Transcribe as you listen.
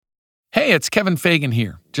Hey, it's Kevin Fagan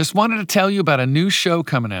here. Just wanted to tell you about a new show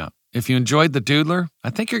coming out. If you enjoyed The Doodler,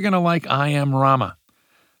 I think you're going to like I Am Rama.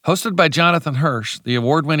 Hosted by Jonathan Hirsch, the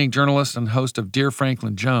award-winning journalist and host of Dear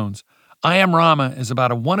Franklin Jones, I Am Rama is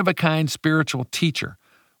about a one-of-a-kind spiritual teacher,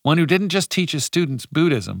 one who didn't just teach his students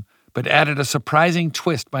Buddhism, but added a surprising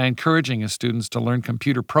twist by encouraging his students to learn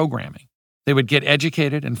computer programming. They would get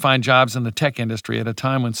educated and find jobs in the tech industry at a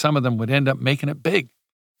time when some of them would end up making it big.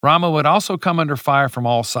 Rama would also come under fire from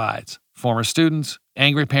all sides: former students,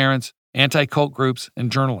 angry parents, anti-cult groups,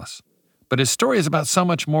 and journalists. But his story is about so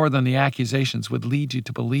much more than the accusations would lead you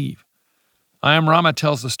to believe. I Am Rama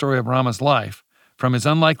tells the story of Rama's life, from his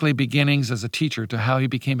unlikely beginnings as a teacher to how he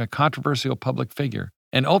became a controversial public figure,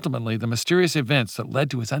 and ultimately the mysterious events that led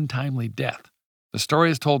to his untimely death. The story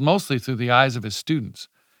is told mostly through the eyes of his students.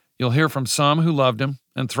 You'll hear from some who loved him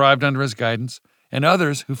and thrived under his guidance, and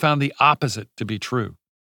others who found the opposite to be true.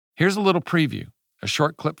 Here's a little preview, a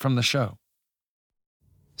short clip from the show.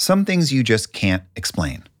 Some things you just can't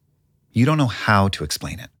explain. You don't know how to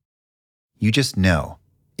explain it. You just know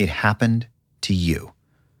it happened to you.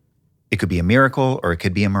 It could be a miracle or it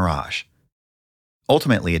could be a mirage.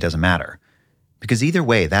 Ultimately, it doesn't matter, because either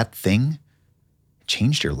way, that thing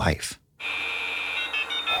changed your life.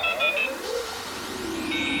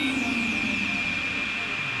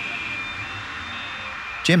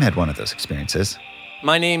 Jim had one of those experiences.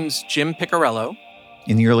 My name's Jim Piccarello.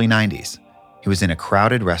 In the early 90s, he was in a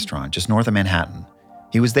crowded restaurant just north of Manhattan.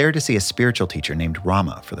 He was there to see a spiritual teacher named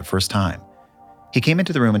Rama for the first time. He came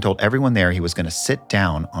into the room and told everyone there he was going to sit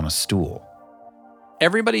down on a stool.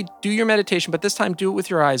 Everybody do your meditation, but this time do it with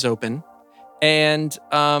your eyes open. And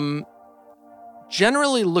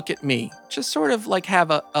generally look at me. Just sort of like have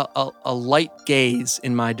a light gaze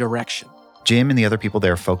in my direction. Jim and the other people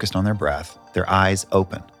there focused on their breath, their eyes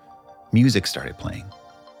open. Music started playing.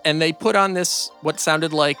 And they put on this, what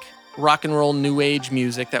sounded like rock and roll new age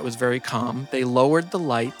music that was very calm. They lowered the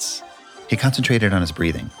lights. He concentrated on his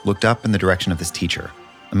breathing, looked up in the direction of his teacher,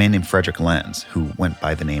 a man named Frederick Lenz, who went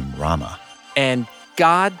by the name Rama. And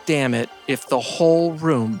God damn it, if the whole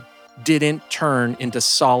room didn't turn into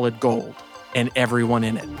solid gold and everyone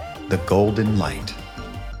in it. The golden light.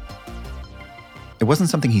 It wasn't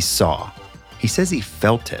something he saw. He says he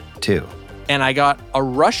felt it, too. And I got a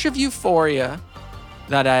rush of euphoria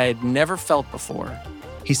that I had never felt before.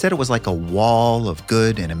 He said it was like a wall of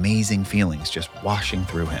good and amazing feelings just washing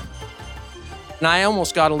through him. And I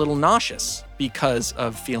almost got a little nauseous because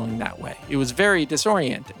of feeling that way. It was very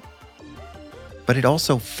disorienting. But it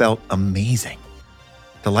also felt amazing.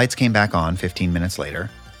 The lights came back on 15 minutes later.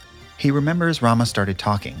 He remembers Rama started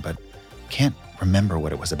talking, but can't remember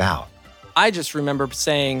what it was about. I just remember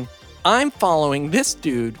saying, I'm following this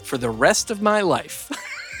dude for the rest of my life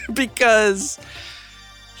because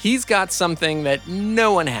he's got something that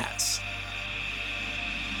no one has.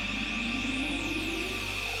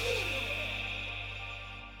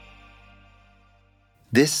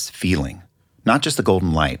 This feeling, not just the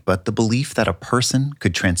golden light, but the belief that a person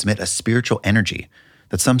could transmit a spiritual energy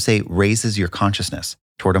that some say raises your consciousness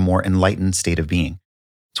toward a more enlightened state of being.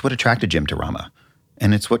 It's what attracted Jim to Rama,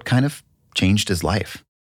 and it's what kind of changed his life.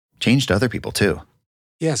 Changed other people, too.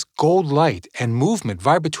 Yes, gold light and movement,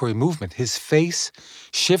 vibratory movement, his face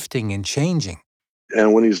shifting and changing.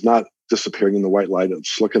 And when he's not disappearing in the white light,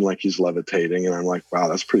 it's looking like he's levitating. And I'm like, wow,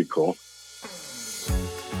 that's pretty cool.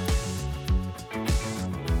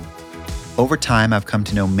 Over time, I've come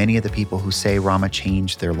to know many of the people who say Rama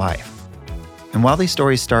changed their life. And while these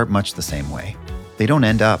stories start much the same way, they don't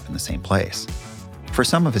end up in the same place. For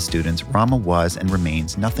some of his students, Rama was and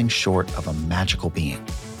remains nothing short of a magical being.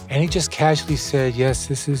 And he just casually said, yes,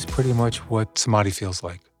 this is pretty much what samadhi feels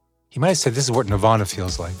like. He might have said, this is what nirvana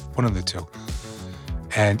feels like, one of the two.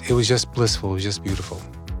 And it was just blissful, it was just beautiful.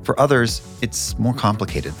 For others, it's more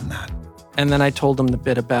complicated than that. And then I told him the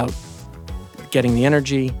bit about getting the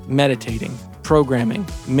energy, meditating, programming,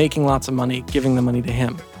 making lots of money, giving the money to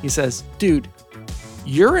him. He says, dude,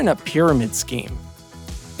 you're in a pyramid scheme.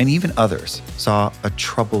 And even others saw a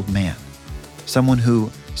troubled man, someone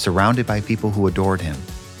who, surrounded by people who adored him,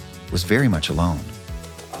 was very much alone.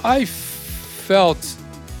 I felt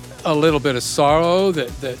a little bit of sorrow that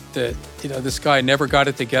this guy never got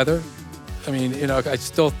it together. I mean, I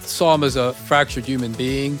still saw him as a fractured human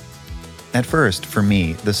being. At first, for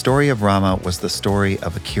me, the story of Rama was the story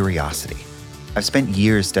of a curiosity. I've spent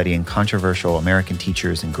years studying controversial American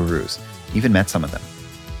teachers and gurus, even met some of them.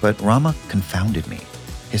 But Rama confounded me.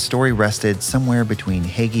 His story rested somewhere between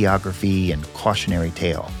hagiography and cautionary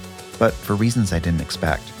tale, but for reasons I didn't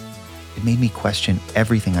expect. It made me question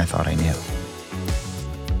everything I thought I knew.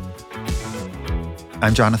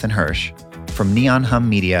 I'm Jonathan Hirsch, From Neon Hum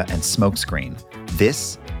Media and Smokescreen,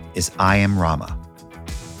 this is I Am Rama.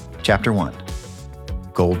 Chapter 1,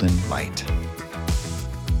 Golden Light.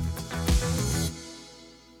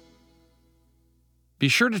 Be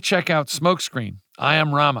sure to check out Smokescreen, I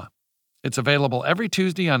Am Rama. It's available every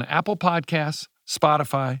Tuesday on Apple Podcasts,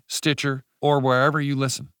 Spotify, Stitcher, or wherever you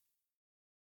listen.